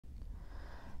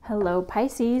Hello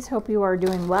Pisces, hope you are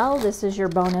doing well. This is your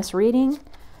bonus reading.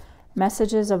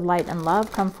 Messages of light and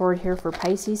love come forward here for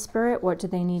Pisces spirit. What do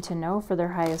they need to know for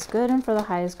their highest good and for the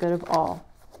highest good of all?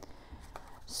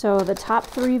 So the top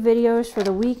 3 videos for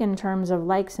the week in terms of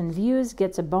likes and views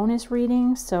gets a bonus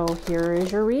reading. So here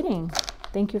is your reading.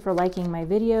 Thank you for liking my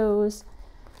videos.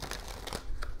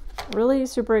 Really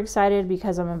super excited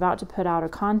because I'm about to put out a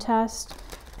contest.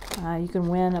 You can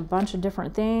win a bunch of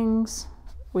different things.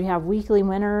 We have weekly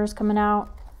winners coming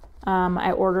out.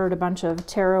 I ordered a bunch of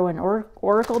tarot and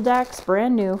oracle decks,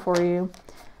 brand new for you.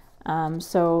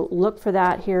 So look for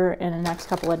that here in the next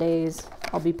couple of days.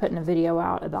 I'll be putting a video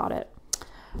out about it.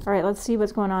 All right, let's see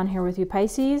what's going on here with you,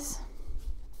 Pisces.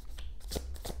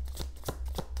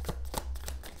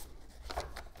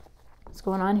 What's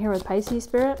going on here with Pisces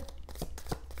spirit?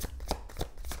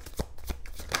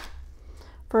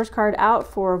 First card out,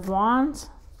 4 of Wands.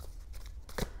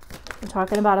 We're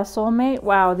talking about a soulmate.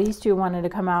 Wow, these two wanted to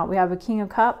come out. We have a King of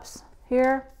Cups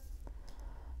here,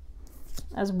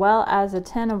 as well as a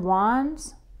 10 of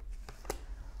Wands.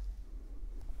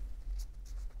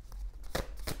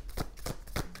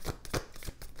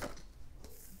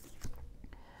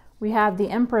 We have the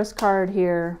Empress card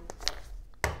here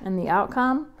and the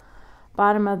outcome.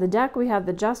 Bottom of the deck, we have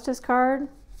the Justice card,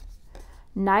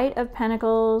 Knight of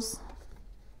Pentacles,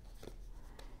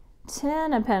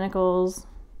 10 of Pentacles,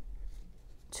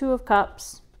 2 of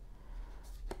Cups,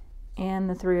 and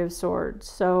the 3 of Swords.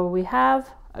 So we have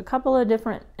a couple of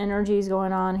different energies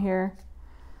going on here.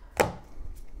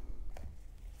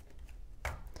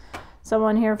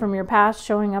 Someone here from your past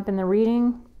showing up in the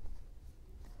reading.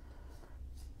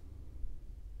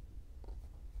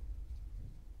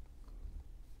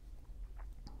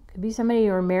 Could be somebody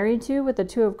you were married to with the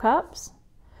 2 of Cups.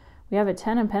 We have a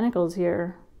 10 of Pentacles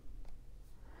here.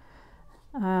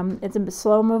 It's a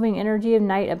slow-moving energy of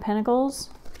Knight of Pentacles,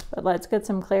 but let's get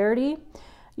some clarity.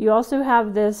 You also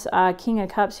have this King of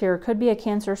Cups here. Could be a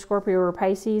Cancer, Scorpio, or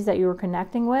Pisces that you were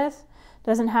connecting with.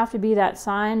 Doesn't have to be that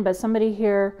sign, but somebody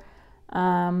here,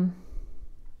 doesn't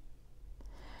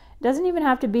even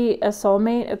have to be a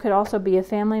soulmate. It could also be a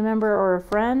family member or a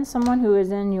friend, someone who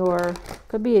is in your,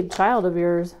 could be a child of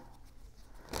yours.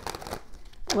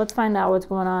 Let's find out what's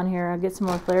going on here. I'll get some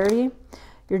more clarity.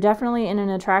 You're definitely in an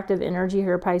attractive energy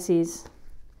here, Pisces.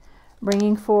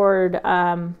 Bringing forward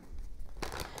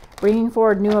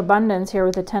new abundance here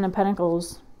with the 10 of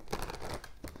Pentacles.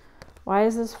 Why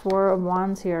is this 4 of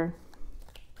Wands here?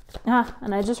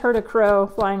 And I just heard a crow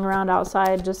flying around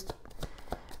outside. Just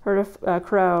heard a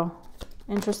crow.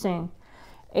 Interesting.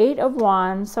 8 of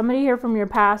Wands. Somebody here from your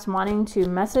past wanting to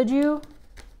message you.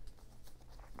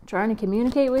 Trying to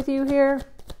communicate with you here.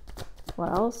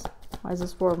 What else? Why is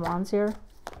this 4 of Wands here?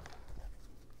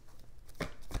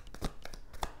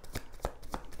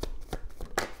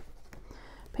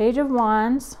 Page of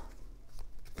Wands.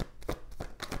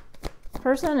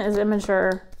 Person is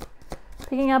immature.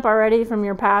 Picking up already from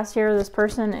your past here, this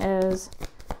person is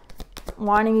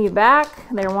wanting you back.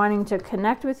 They're wanting to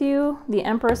connect with you. The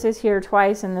Empress is here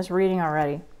twice in this reading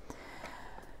already.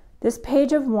 This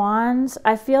Page of Wands,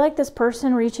 I feel like this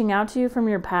person reaching out to you from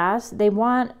your past, they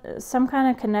want some kind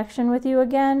of connection with you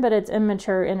again, but it's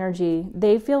immature energy.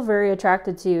 They feel very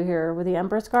attracted to you here with the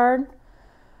Empress card.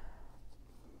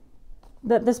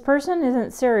 But this person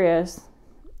isn't serious.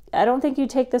 I don't think you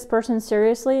take this person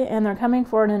seriously, and they're coming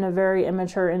forward in a very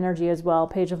immature energy as well,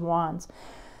 Page of Wands.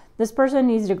 This person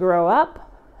needs to grow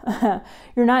up.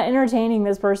 You're not entertaining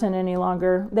this person any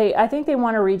longer. I think they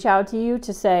want to reach out to you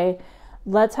to say,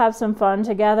 let's have some fun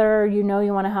together. You know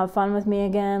you want to have fun with me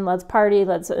again. Let's party.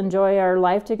 Let's enjoy our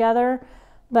life together.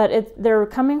 But they're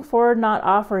coming forward not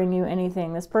offering you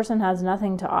anything. This person has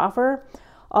nothing to offer.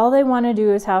 All they want to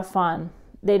do is have fun.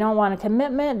 They don't want a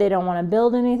commitment. They don't want to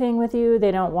build anything with you. They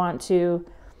don't want to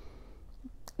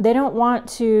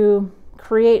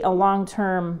create a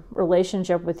long-term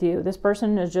relationship with you. This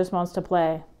person just wants to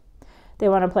play. They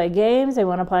want to play games. They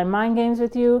want to play mind games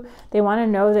with you. They want to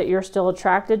know that you're still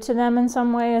attracted to them in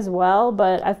some way as well.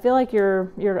 But I feel like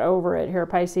you're over it here,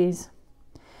 Pisces.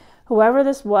 Whoever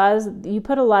this was, you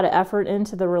put a lot of effort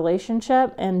into the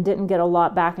relationship and didn't get a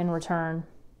lot back in return.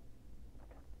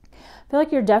 I feel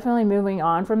like you're definitely moving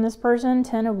on from this person.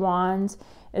 10 of Wands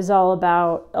is all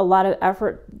about a lot of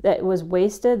effort that was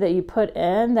wasted that you put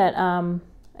in that,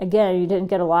 again, you didn't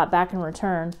get a lot back in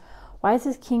return. Why is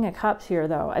this King of Cups here,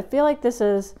 though? I feel like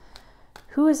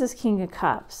who is this King of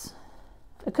Cups?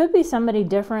 It could be somebody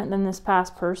different than this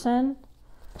past person.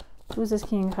 Who's this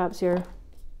King of Cups here?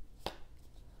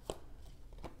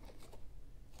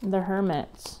 The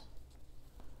Hermit.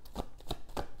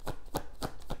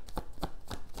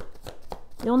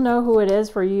 You'll know who it is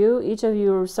for you. Each of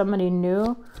you are somebody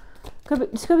new.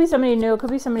 This could be somebody new. It could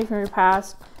be somebody from your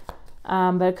past.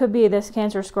 But it could be this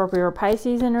Cancer, Scorpio, or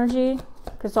Pisces energy.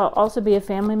 It could also be a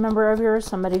family member of yours,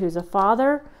 somebody who's a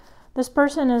father. This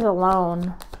person is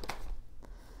alone.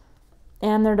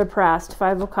 And they're depressed.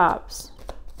 5 of Cups.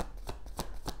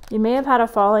 You may have had a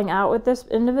falling out with this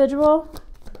individual.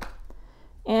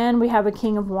 And we have a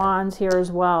King of Wands here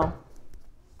as well.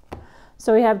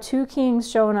 So we have 2 kings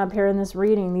showing up here in this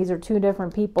reading. These are 2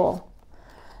 different people.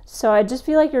 So I just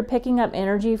feel like you're picking up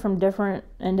energy from different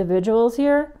individuals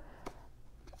here.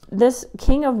 This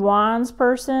King of Wands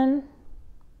person,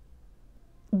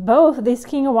 both these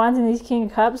King of Wands and these King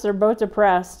of Cups, they're both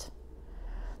depressed.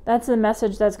 That's the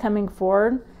message that's coming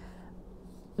forward.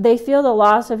 They feel the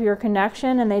loss of your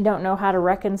connection and they don't know how to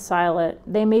reconcile it.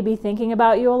 They may be thinking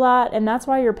about you a lot, and that's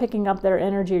why you're picking up their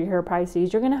energy here,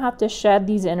 Pisces. You're going to have to shed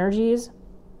these energies.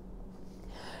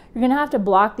 You're going to have to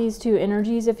block these 2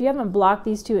 energies. If you haven't blocked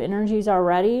these 2 energies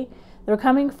already, they're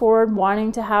coming forward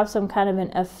wanting to have some kind of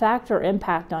an effect or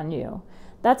impact on you.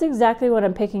 That's exactly what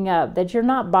I'm picking up, that you're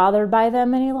not bothered by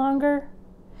them any longer.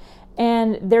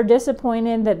 And they're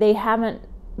disappointed that they haven't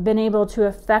been able to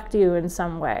affect you in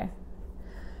some way.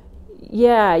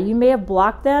 Yeah, you may have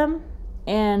blocked them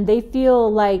and they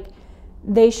feel like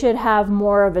they should have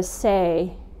more of a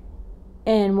say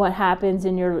in what happens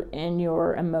in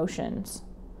your emotions.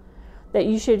 That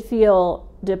you should feel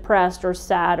depressed or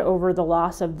sad over the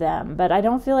loss of them. But I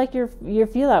don't feel like you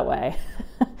feel that way.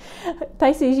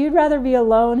 Pisces, you'd rather be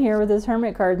alone here with this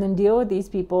Hermit card than deal with these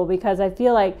people, because I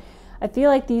feel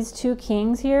like these 2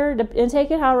 kings here, and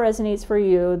take it how it resonates for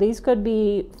you. These could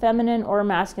be feminine or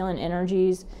masculine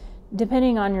energies,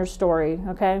 depending on your story,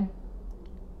 okay?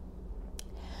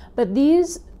 But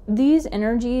these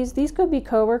energies, these could be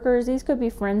coworkers, these could be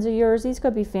friends of yours, these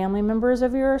could be family members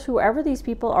of yours, whoever these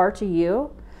people are to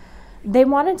you. They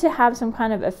wanted to have some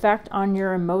kind of effect on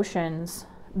your emotions.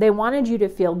 They wanted you to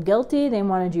feel guilty, they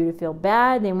wanted you to feel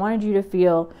bad, they wanted you to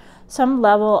feel some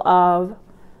level of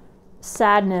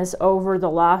sadness over the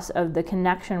loss of the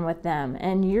connection with them.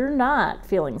 And you're not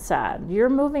feeling sad. You're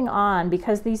moving on,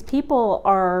 because these people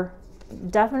are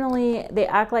definitely, they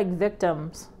act like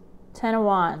victims. 10 of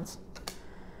Wands.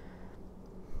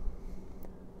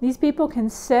 These people can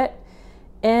sit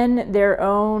in their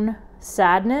own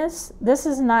sadness. This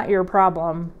is not your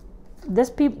problem.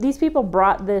 These people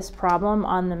brought this problem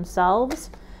on themselves.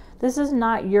 This is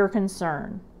not your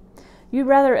concern. You'd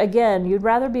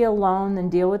rather be alone than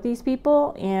deal with these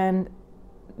people and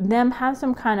them have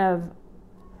some kind of,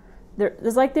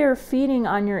 it's like they're feeding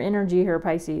on your energy here,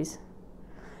 Pisces.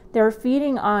 They're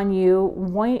feeding on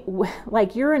you,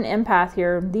 like you're an empath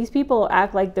here. These people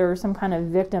act like they're some kind of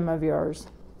victim of yours.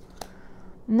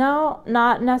 No,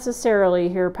 not necessarily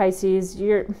here, Pisces.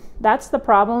 That's the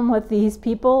problem with these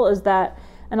people, is that,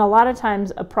 and a lot of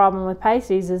times a problem with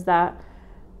Pisces is that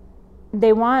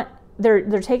they're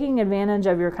taking advantage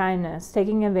of your kindness,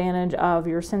 taking advantage of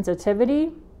your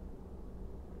sensitivity,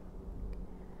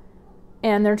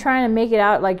 and they're trying to make it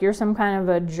out like you're some kind of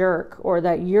a jerk, or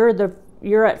that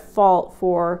you're at fault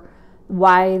for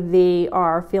why they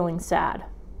are feeling sad.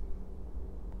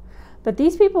 But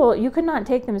these people, you could not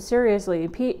take them seriously.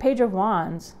 Page of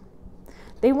Wands.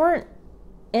 They weren't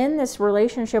in this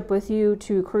relationship with you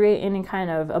to create any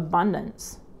kind of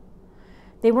abundance.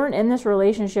 They weren't in this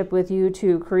relationship with you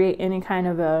to create any kind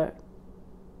of a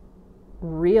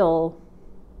real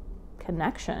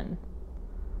connection.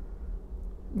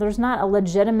 There's not a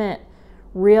legitimate,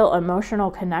 real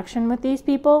emotional connection with these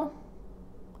people.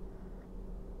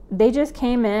 They just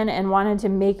came in and wanted to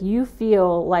make you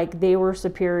feel like they were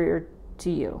superior to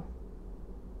you.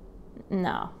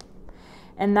 No.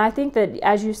 And I think that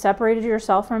as you separated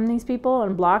yourself from these people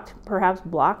and perhaps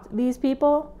blocked these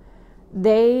people,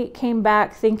 they came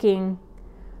back thinking,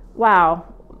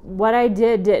 wow, what I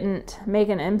did didn't make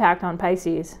an impact on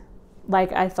Pisces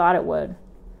like I thought it would.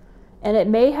 And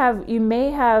you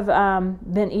may have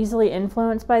been easily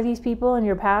influenced by these people in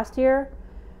your past here.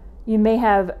 You may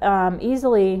have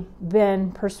easily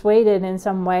been persuaded in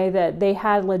some way that they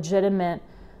had legitimate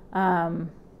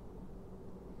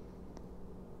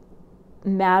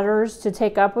matters to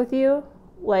take up with you,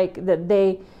 like that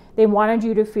they wanted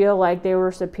you to feel like they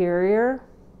were superior.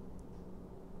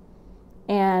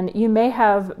 And you may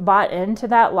have bought into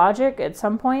that logic at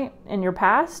some point in your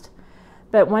past,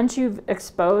 but once you've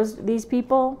exposed these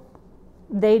people,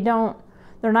 they're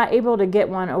not able to get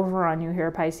one over on you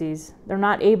here, Pisces. They're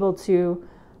not able to,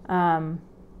 I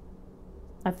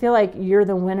feel like you're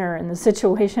the winner in the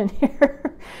situation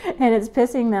here, and it's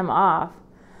pissing them off.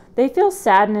 They feel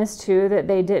sadness too that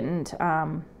they didn't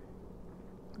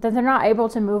that they're not able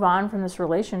to move on from this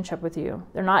relationship with you.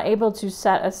 They're not able to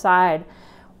set aside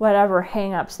whatever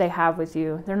hang-ups they have with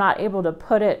you. They're not able to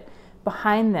put it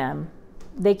behind them.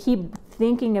 They keep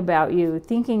thinking about you,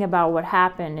 thinking about what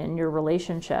happened in your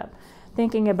relationship,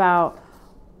 thinking about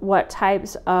what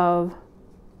types of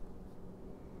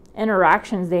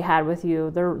interactions they had with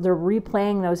you. They're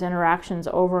replaying those interactions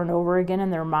over and over again in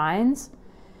their minds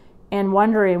and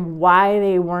wondering why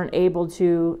they weren't able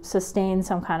to sustain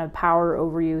some kind of power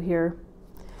over you here.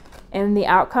 In the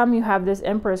outcome, you have this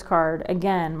Empress card.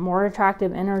 Again, more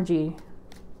attractive energy.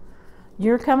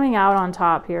 You're coming out on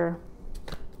top here.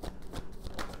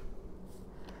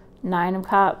 Nine of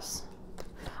Cups.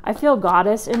 I feel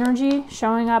Goddess energy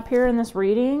showing up here in this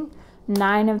reading.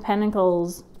 Nine of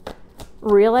Pentacles.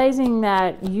 Realizing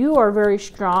that you are very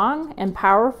strong and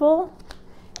powerful.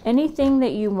 Anything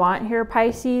that you want here,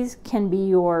 Pisces, can be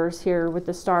yours here with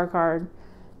the Star card.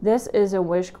 This is a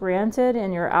wish granted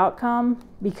in your outcome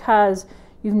because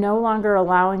you're no longer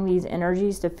allowing these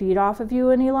energies to feed off of you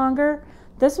any longer.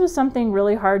 This was something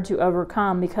really hard to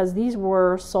overcome because these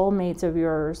were soulmates of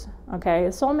yours, okay? A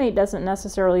soulmate doesn't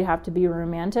necessarily have to be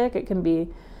romantic. It can be,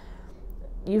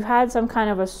 you've had some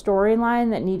kind of a storyline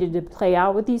that needed to play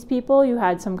out with these people. You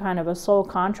had some kind of a soul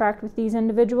contract with these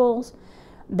individuals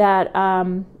that,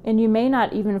 and you may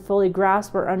not even fully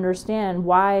grasp or understand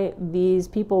why these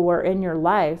people were in your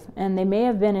life. And they may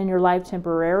have been in your life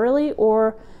temporarily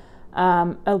or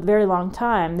a very long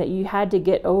time that you had to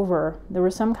get over. There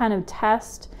was some kind of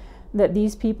test that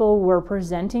these people were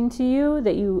presenting to you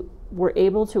that you were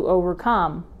able to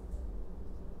overcome.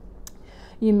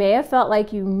 You may have felt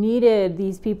like you needed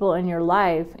these people in your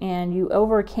life and you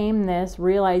overcame this,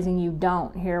 realizing you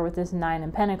don't here with this Nine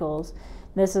of Pentacles.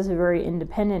 This is a very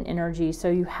independent energy. So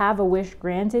you have a wish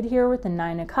granted here with the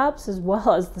Nine of Cups as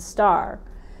well as the Star.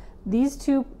 These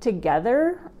two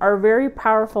together are very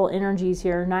powerful energies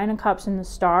here. Nine of Cups and the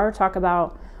Star talk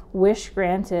about wish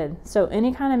granted. So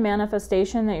any kind of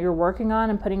manifestation that you're working on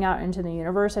and putting out into the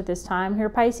universe at this time here,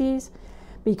 Pisces,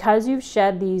 because you've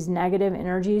shed these negative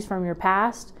energies from your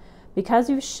past, because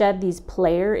you've shed these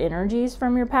player energies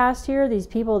from your past here, these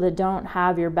people that don't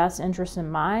have your best interest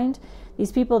in mind,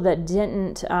 these people that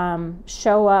didn't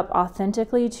show up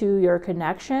authentically to your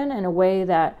connection in a way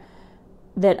that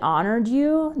honored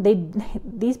you,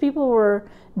 these people were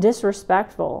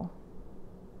disrespectful.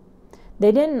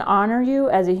 They didn't honor you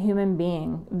as a human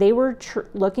being. They were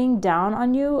looking down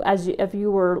on you as if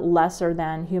you were lesser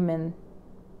than human.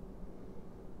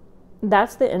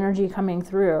 That's the energy coming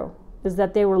through, is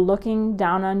that they were looking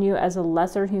down on you as a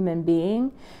lesser human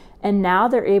being. And now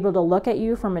they're able to look at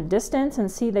you from a distance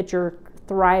and see that you're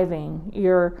thriving.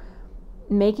 You're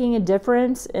making a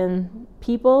difference in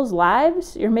people's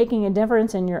lives. You're making a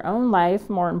difference in your own life,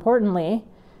 more importantly,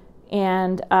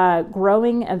 and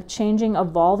growing, changing,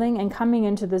 evolving, and coming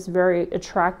into this very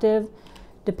attractive,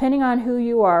 depending on who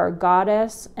you are,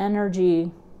 goddess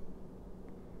energy.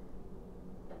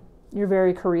 You're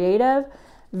very creative,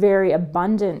 very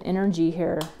abundant energy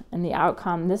here in the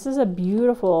outcome. This is a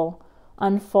beautiful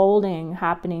unfolding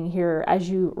happening here as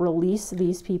you release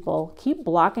these people. Keep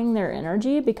blocking their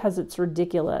energy because it's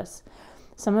ridiculous.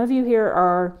 Some of you here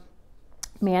are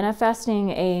manifesting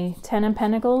a 10 of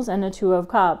Pentacles and a 2 of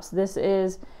Cups. This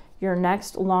is your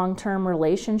next long-term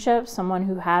relationship, someone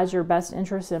who has your best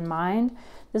interests in mind.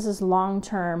 This is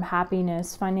long-term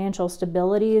happiness, financial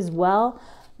stability as well.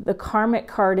 The karmic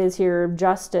card is here,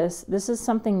 justice. This is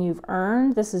something you've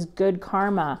earned. This is good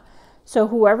karma. So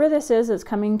whoever this is that's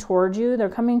coming towards you, they're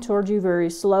coming towards you very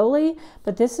slowly,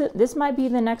 but this might be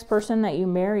the next person that you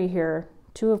marry here.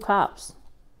 2 of Cups.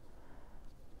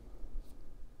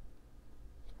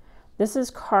 This is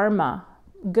karma,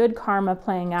 good karma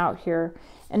playing out here.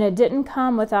 And it didn't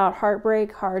come without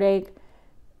heartbreak, heartache.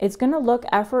 It's going to look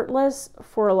effortless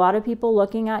for a lot of people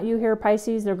looking at you here,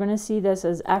 Pisces. They're going to see this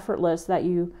as effortless, that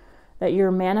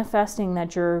you're manifesting,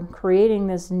 that you're creating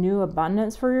this new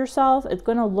abundance for yourself. It's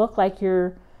going to look like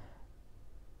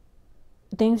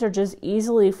things are just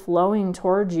easily flowing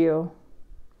towards you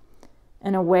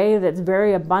in a way that's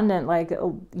very abundant. Like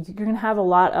you're going to have a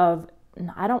lot of,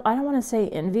 I don't want to say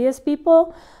envious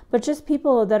people, but just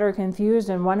people that are confused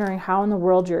and wondering how in the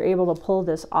world you're able to pull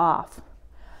this off,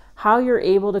 how you're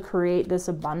able to create this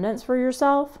abundance for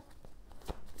yourself.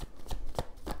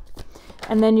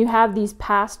 And then you have these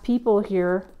past people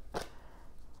here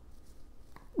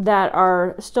that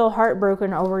are still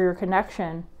heartbroken over your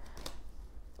connection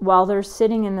while they're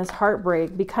sitting in this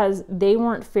heartbreak because they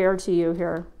weren't fair to you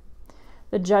here.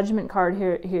 The Judgment card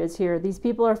here is here. These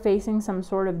people are facing some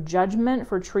sort of judgment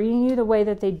for treating you the way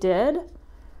that they did.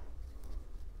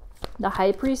 The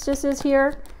High Priestess is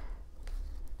here.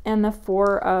 and the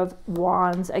Four of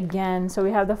Wands again. So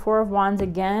we have the Four of Wands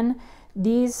again.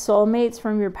 These soulmates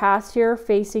from your past here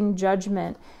facing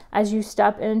judgment as you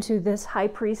step into this High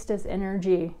Priestess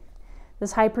energy.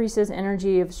 This High Priestess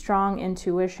energy of strong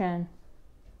intuition,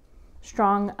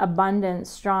 strong abundance,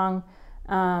 strong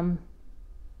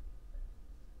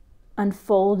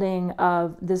unfolding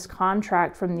of this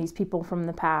contract from these people from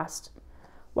the past.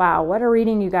 Wow, what a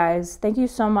reading, you guys. Thank you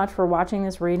so much for watching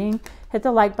this reading. Hit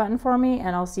the like button for me,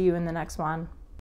 and I'll see you in the next one.